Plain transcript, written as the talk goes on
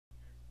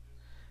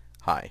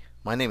Hi,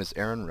 my name is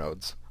Aaron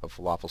Rhodes of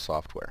Falafel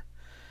Software.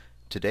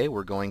 Today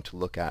we're going to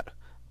look at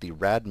the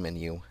RAD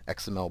menu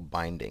XML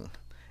binding,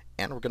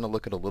 and we're going to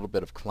look at a little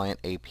bit of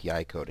client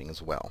API coding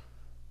as well.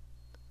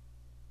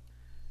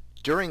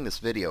 During this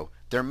video,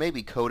 there may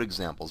be code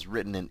examples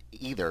written in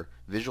either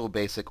Visual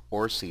Basic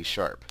or C#.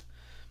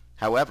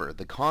 However,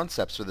 the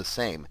concepts are the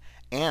same,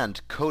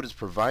 and code is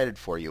provided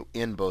for you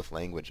in both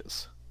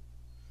languages.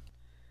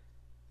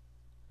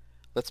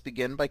 Let's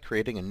begin by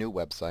creating a new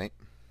website.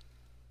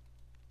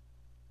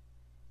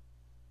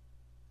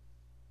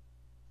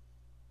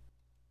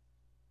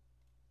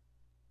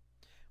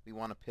 We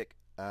want to pick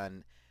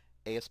an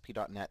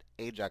ASP.NET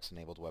AJAX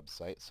enabled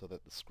website so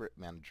that the script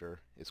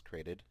manager is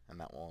created, and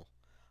that will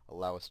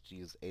allow us to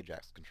use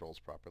AJAX controls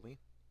properly.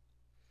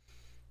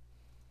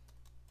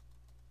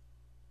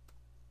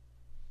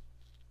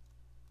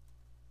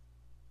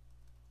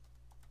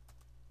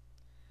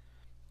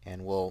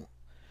 And we'll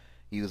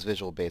use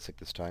Visual Basic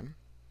this time.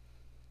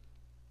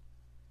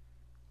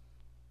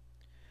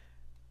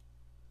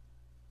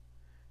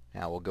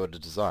 Now we'll go to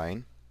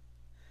Design.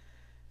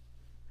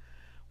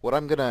 What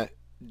I'm going to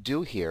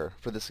do here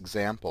for this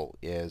example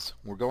is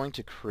we're going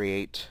to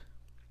create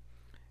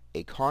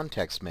a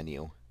context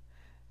menu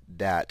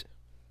that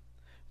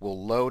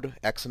will load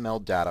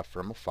XML data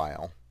from a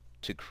file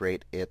to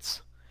create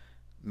its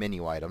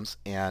menu items,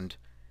 and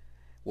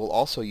we'll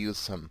also use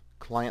some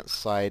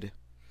client-side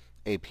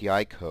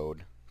API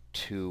code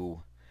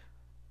to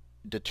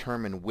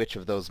determine which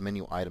of those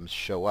menu items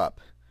show up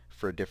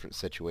for different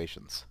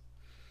situations.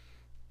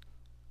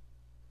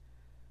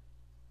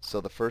 So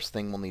the first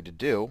thing we'll need to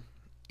do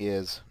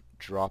is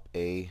drop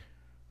a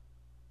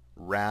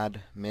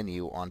RAD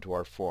menu onto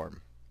our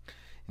form.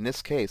 In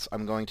this case,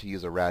 I'm going to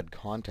use a RAD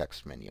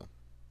context menu.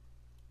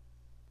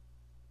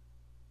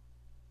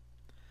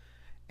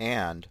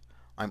 And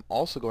I'm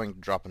also going to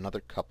drop another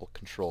couple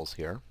controls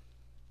here.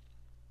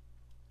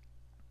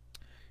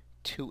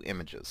 2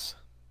 images.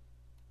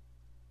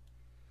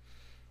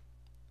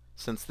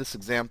 Since this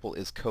example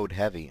is code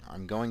heavy,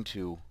 I'm going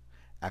to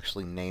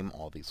actually name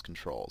all these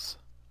controls.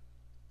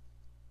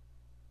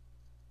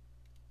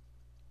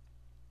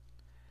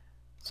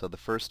 So the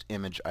first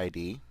image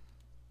ID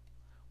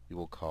we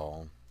will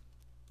call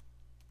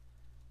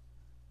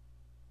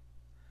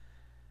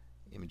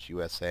Image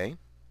USA,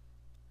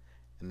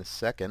 and the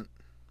second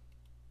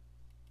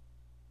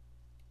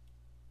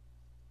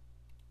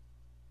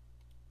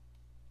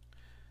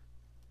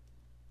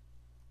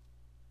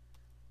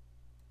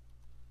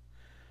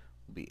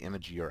will be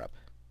Image Europe.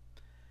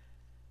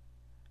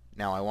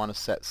 Now I want to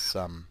set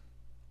some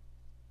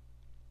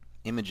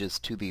images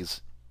to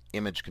these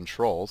image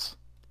controls.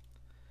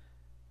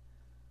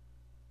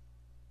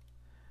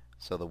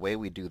 So the way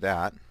we do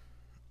that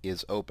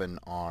is open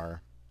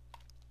our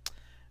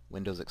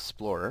Windows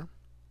Explorer,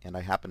 and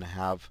I happen to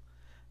have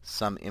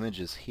some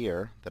images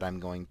here that I'm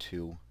going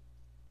to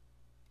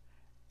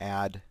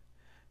add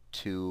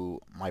to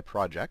my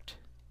project.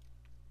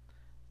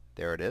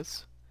 There it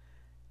is.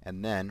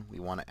 And then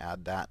we want to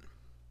add that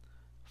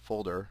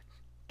folder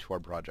to our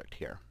project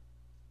here.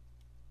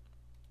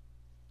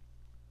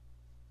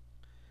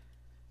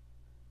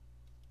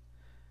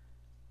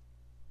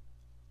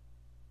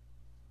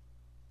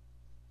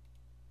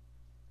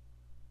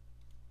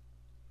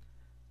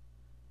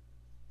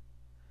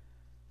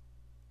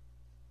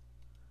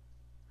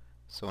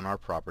 So in our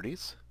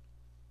properties,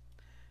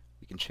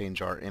 we can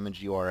change our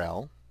image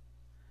URL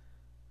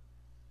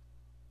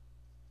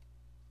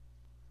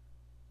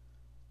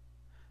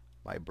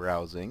by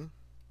browsing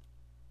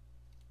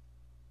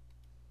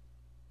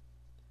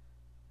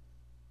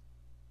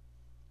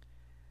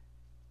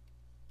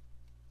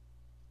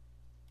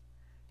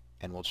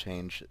and we'll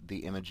change the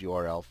image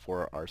URL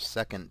for our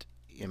second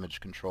image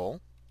control.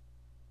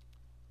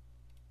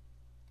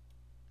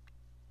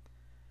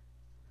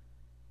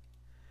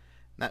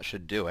 That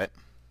should do it,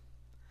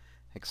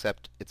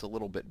 except it's a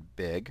little bit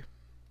big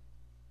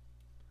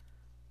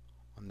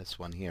on this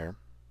one here.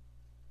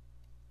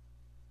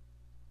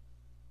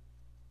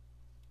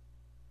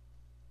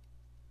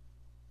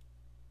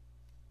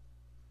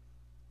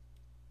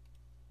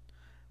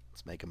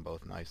 Let's make them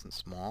both nice and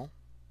small.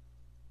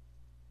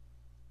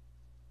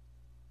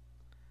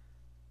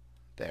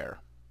 There.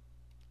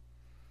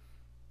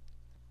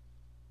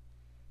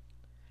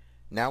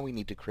 Now we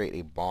need to create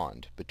a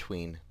bond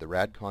between the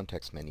RAD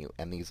context menu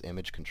and these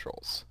image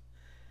controls.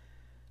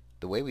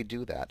 The way we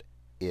do that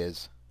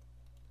is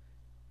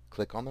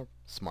click on the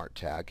Smart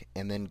tag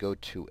and then go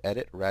to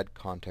Edit RAD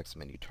Context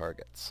Menu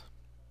Targets.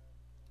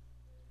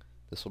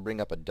 This will bring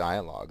up a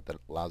dialog that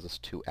allows us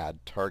to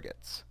add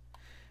targets.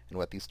 And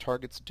what these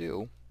targets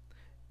do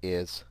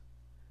is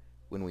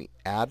when we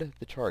add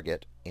the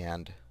target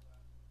and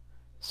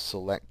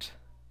select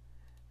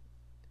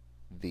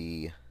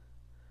the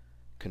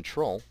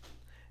control,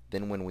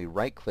 then when we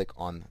right-click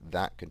on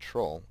that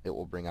control, it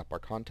will bring up our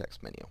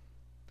context menu.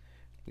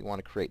 We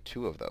want to create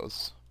 2 of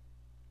those,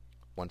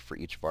 one for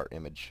each of our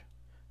image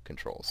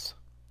controls.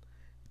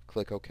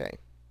 Click OK.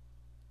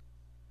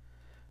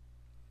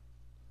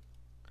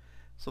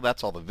 So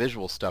that's all the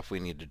visual stuff we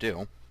need to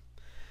do.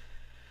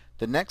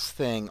 The next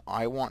thing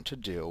I want to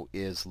do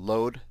is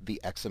load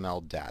the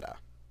XML data.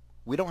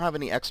 We don't have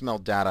any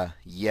XML data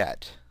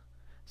yet,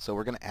 so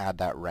we're going to add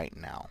that right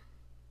now.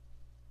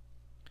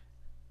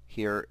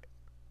 Here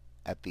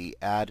at the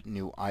Add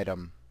New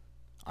Item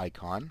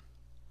icon,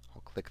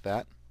 I'll click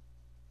that,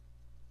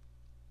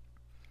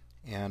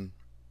 and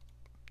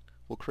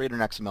we'll create an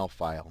XML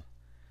file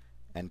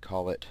and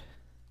call it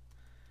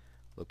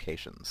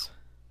locations.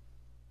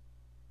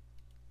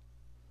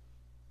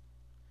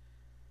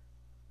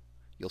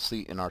 You'll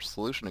see in our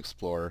Solution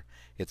Explorer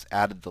it's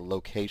added the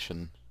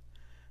location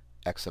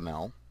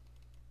XML,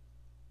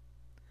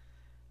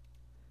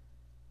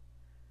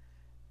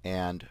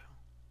 and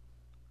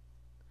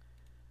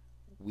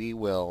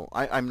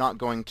I'm not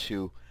going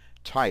to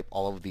type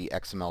all of the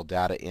XML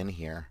data in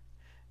here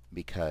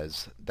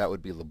because that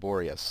would be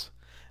laborious,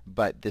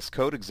 but this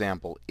code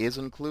example is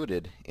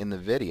included in the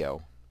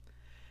video,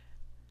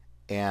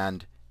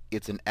 and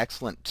it's an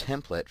excellent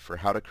template for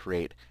how to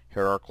create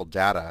hierarchical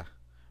data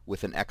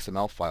with an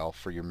XML file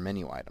for your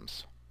menu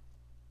items.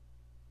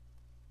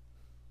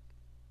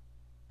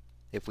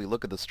 If we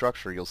look at the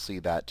structure, you'll see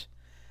that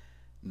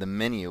the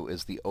menu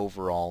is the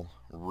overall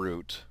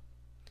root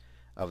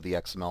of the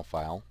XML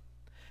file,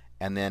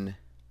 and then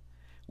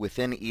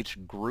within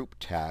each group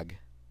tag,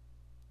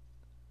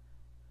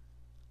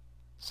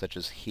 such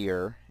as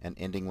here and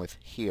ending with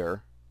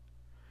here,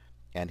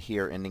 and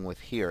here ending with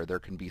here, there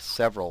can be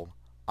several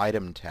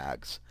item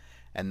tags,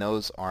 and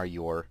those are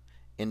your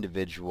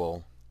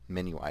individual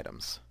menu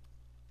items.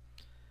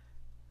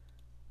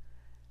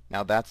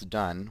 Now that's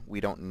done, we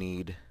don't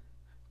need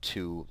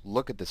to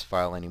look at this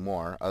file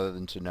anymore other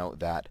than to note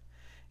that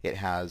it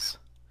has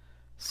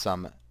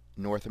some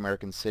North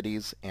American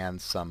cities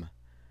and some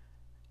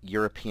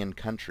European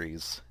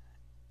countries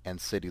and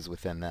cities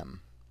within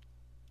them.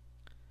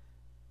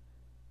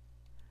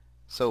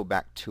 So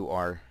back to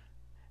our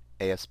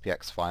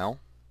ASPX file.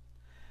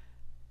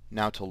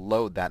 Now to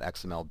load that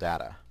XML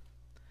data.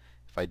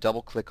 If I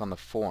double click on the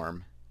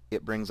form,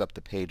 it brings up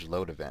the page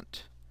load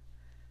event,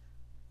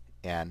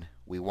 and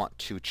we want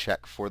to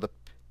check for the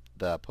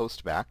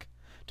postback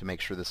to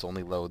make sure this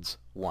only loads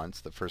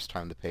once, the first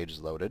time the page is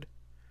loaded.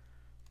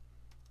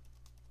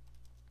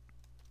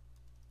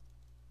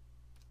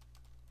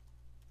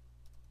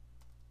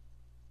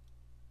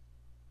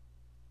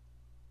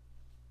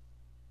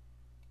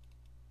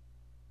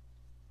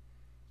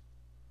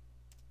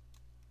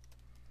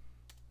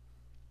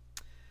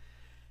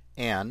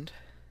 And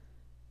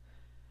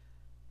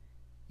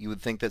you would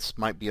think this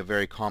might be a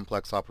very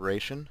complex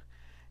operation,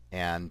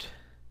 and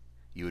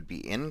you would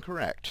be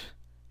incorrect.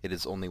 It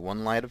is only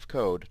one line of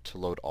code to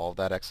load all of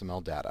that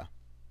XML data.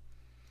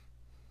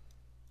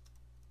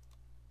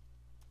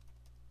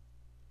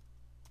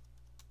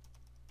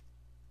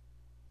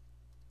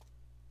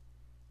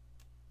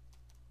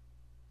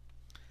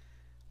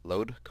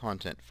 Load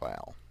content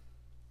file.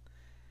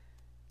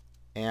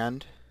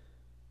 And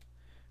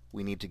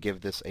we need to give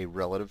this a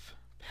relative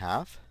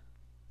path.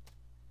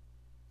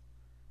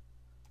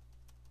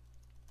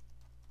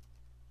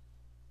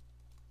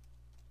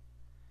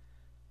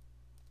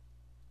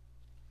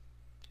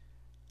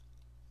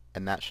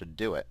 And that should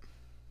do it.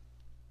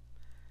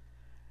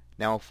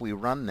 Now if we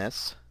run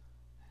this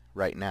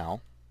right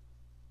now,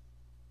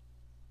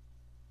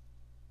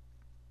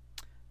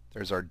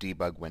 there's our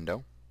debug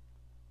window.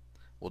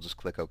 We'll just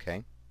click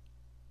OK.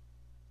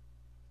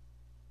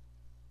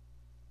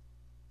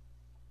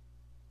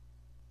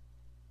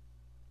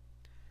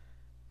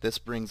 This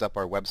brings up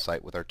our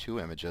website with our two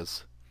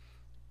images,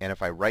 and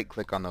if I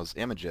right-click on those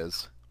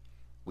images,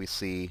 we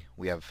see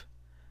we have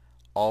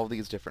all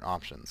these different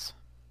options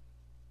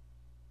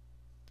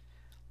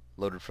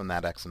loaded from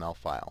that XML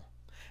file.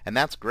 And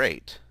that's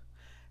great.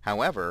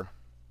 However,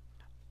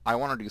 I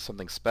want to do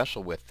something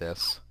special with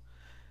this.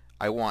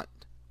 I want,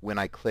 when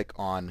I click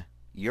on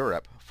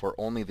Europe, for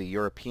only the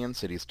European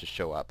cities to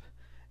show up,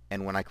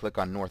 and when I click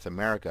on North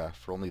America,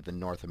 for only the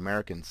North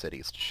American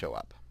cities to show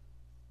up.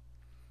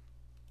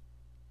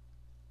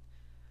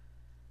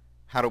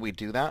 How do we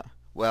do that?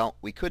 Well,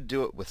 we could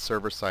do it with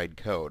server-side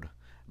code,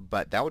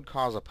 but that would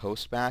cause a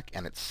postback,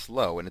 and it's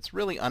slow, and it's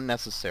really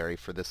unnecessary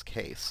for this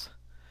case.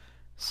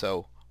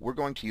 So we're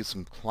going to use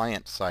some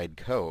client-side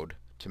code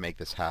to make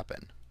this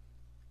happen.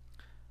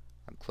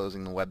 I'm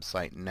closing the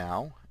website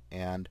now,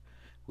 and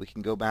we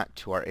can go back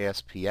to our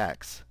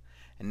ASPX,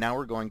 and now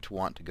we're going to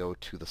want to go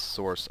to the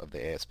source of the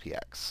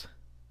ASPX.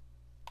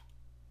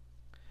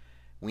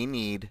 We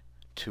need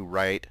to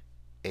write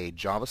a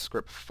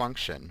JavaScript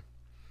function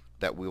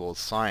that we will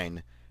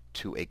assign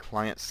to a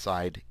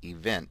client-side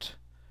event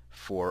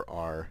for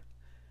our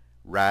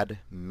RAD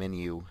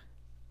menu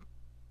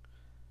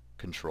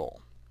control.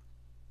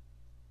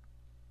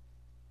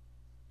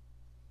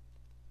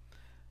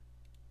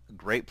 A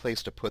great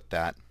place to put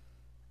that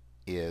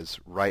is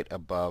right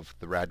above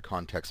the RAD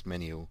context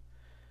menu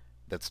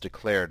that's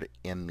declared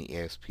in the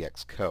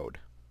ASPX code.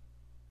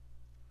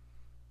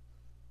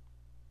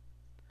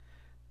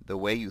 The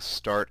way you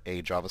start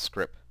a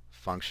JavaScript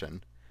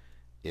function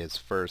is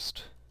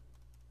first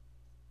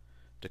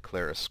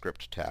declare a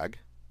script tag,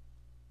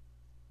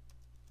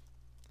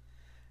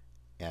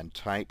 and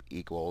type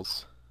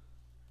equals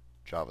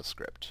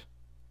JavaScript.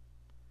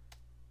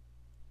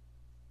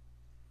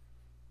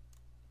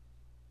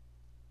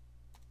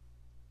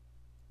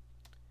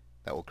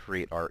 That will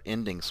create our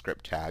ending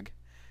script tag,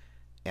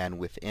 and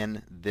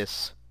within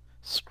this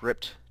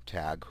script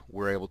tag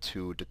we're able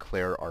to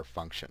declare our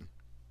function.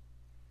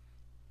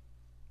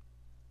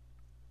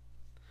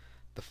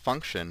 The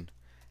function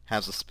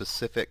has a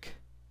specific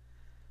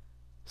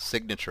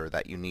signature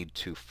that you need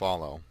to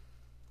follow.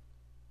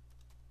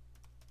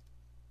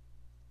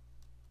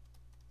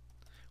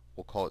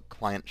 We'll call it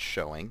client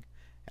showing,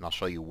 and I'll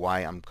show you why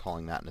I'm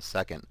calling that in a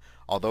second.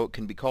 Although it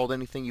can be called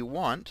anything you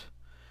want,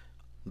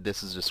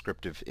 this is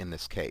descriptive in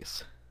this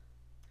case.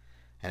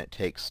 And it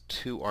takes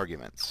 2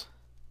 arguments.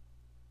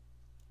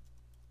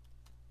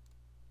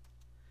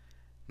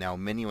 Now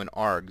menu and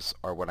args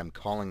are what I'm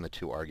calling the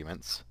 2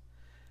 arguments,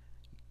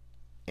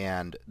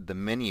 and the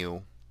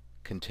menu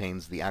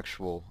contains the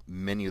actual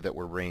menu that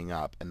we're bringing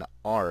up, and the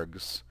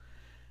args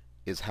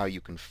is how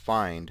you can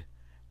find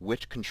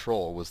which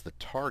control was the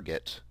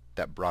target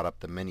that brought up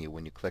the menu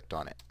when you clicked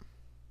on it.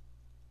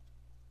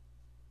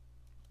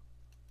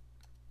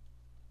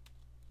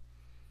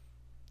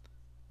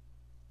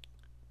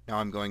 Now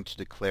I'm going to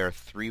declare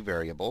 3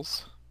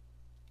 variables.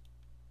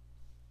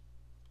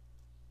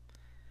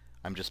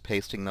 I'm just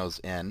pasting those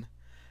in,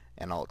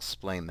 and I'll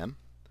explain them.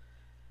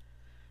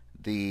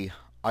 The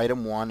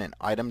item 1 and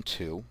item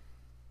 2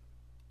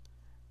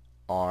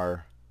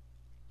 are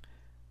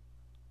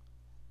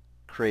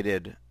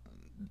created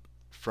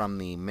from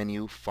the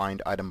menu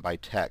Find Item by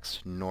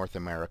Text North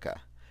America.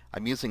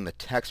 I'm using the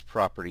text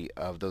property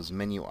of those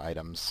menu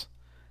items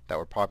that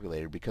were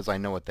populated because I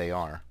know what they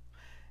are,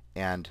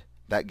 and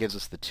that gives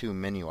us the 2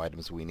 menu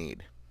items we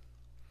need.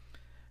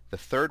 The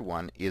third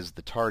one is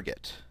the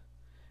target,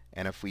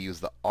 and if we use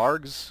the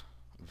args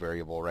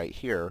variable right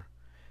here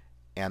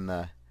and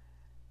the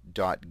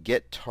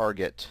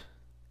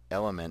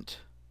 .getTargetElement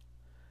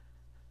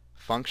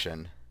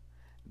function,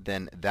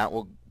 then that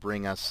will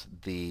bring us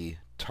the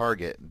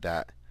target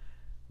that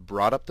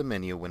brought up the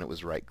menu when it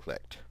was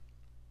right-clicked.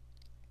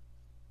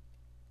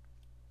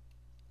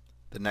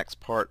 The next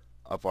part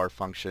of our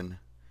function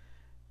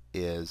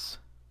is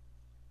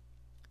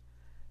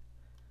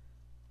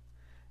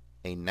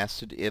a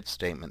nested if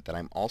statement that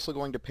I'm also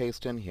going to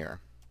paste in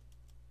here.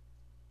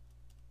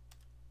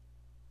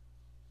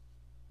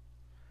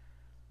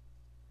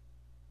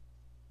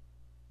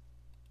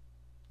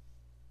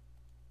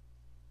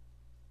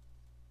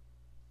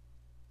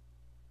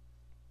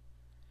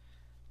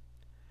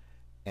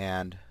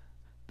 And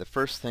the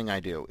first thing I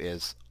do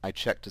is I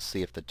check to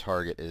see if the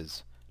target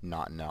is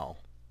not null.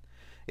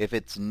 If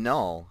it's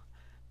null,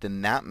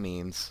 then that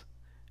means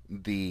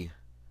the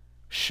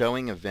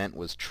showing event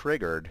was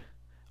triggered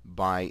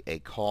by a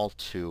call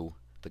to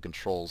the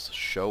controls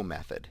show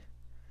method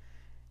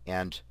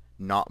and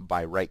not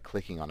by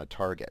right-clicking on a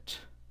target.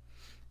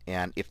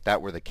 And if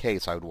that were the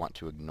case, I would want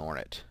to ignore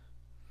it.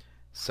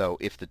 So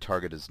if the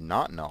target is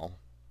not null,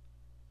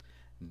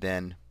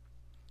 then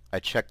I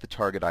check the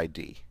target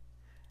ID.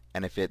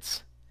 And if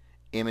it's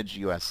image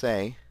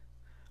USA,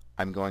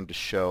 I'm going to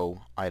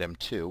show item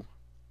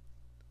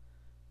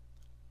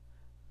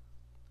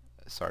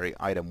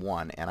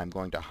 1, and I'm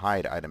going to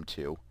hide item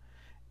 2.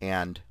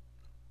 And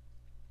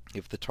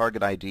if the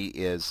target ID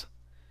is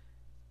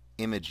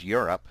image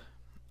Europe,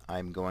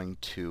 I'm going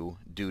to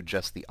do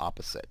just the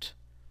opposite.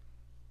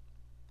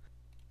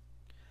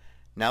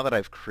 Now that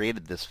I've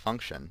created this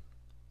function,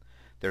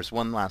 there's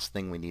one last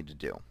thing we need to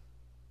do.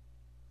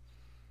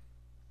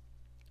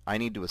 I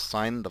need to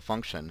assign the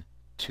function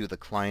to the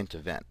client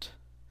event.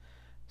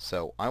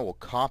 So I will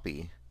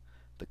copy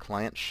the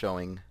client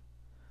showing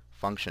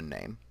function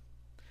name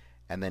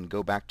and then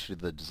go back to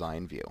the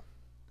design view.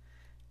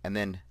 And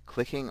then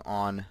clicking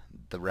on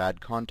the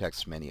RAD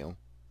context menu,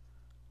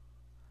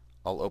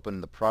 I'll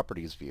open the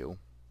properties view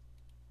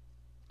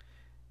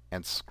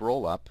and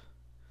scroll up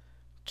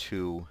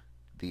to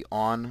the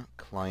on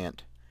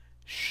client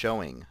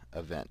showing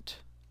event.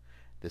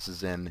 This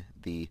is in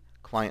the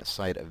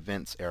client-side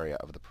events area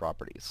of the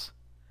properties,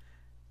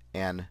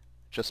 and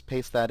just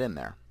paste that in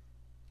there.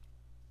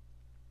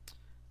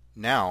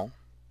 Now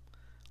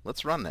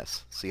let's run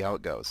this, see how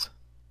it goes.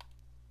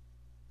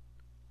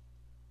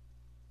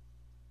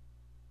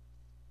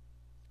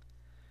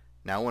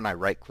 Now when I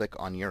right-click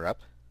on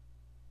Europe,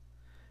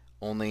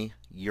 only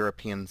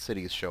European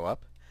cities show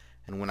up,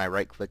 and when I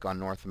right-click on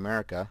North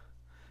America,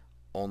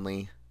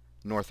 only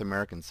North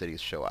American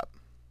cities show up.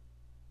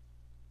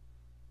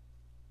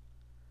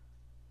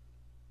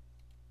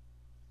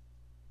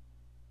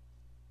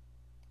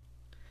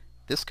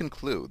 This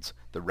concludes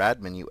the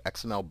RAD menu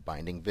XML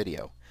binding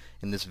video.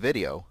 In this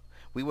video,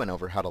 we went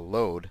over how to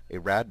load a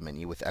RAD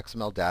menu with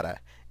XML data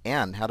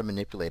and how to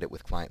manipulate it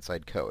with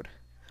client-side code.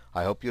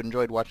 I hope you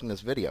enjoyed watching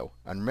this video,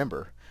 and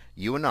remember,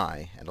 you and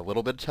I, and a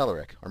little bit of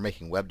Telerik, are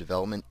making web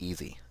development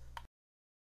easy.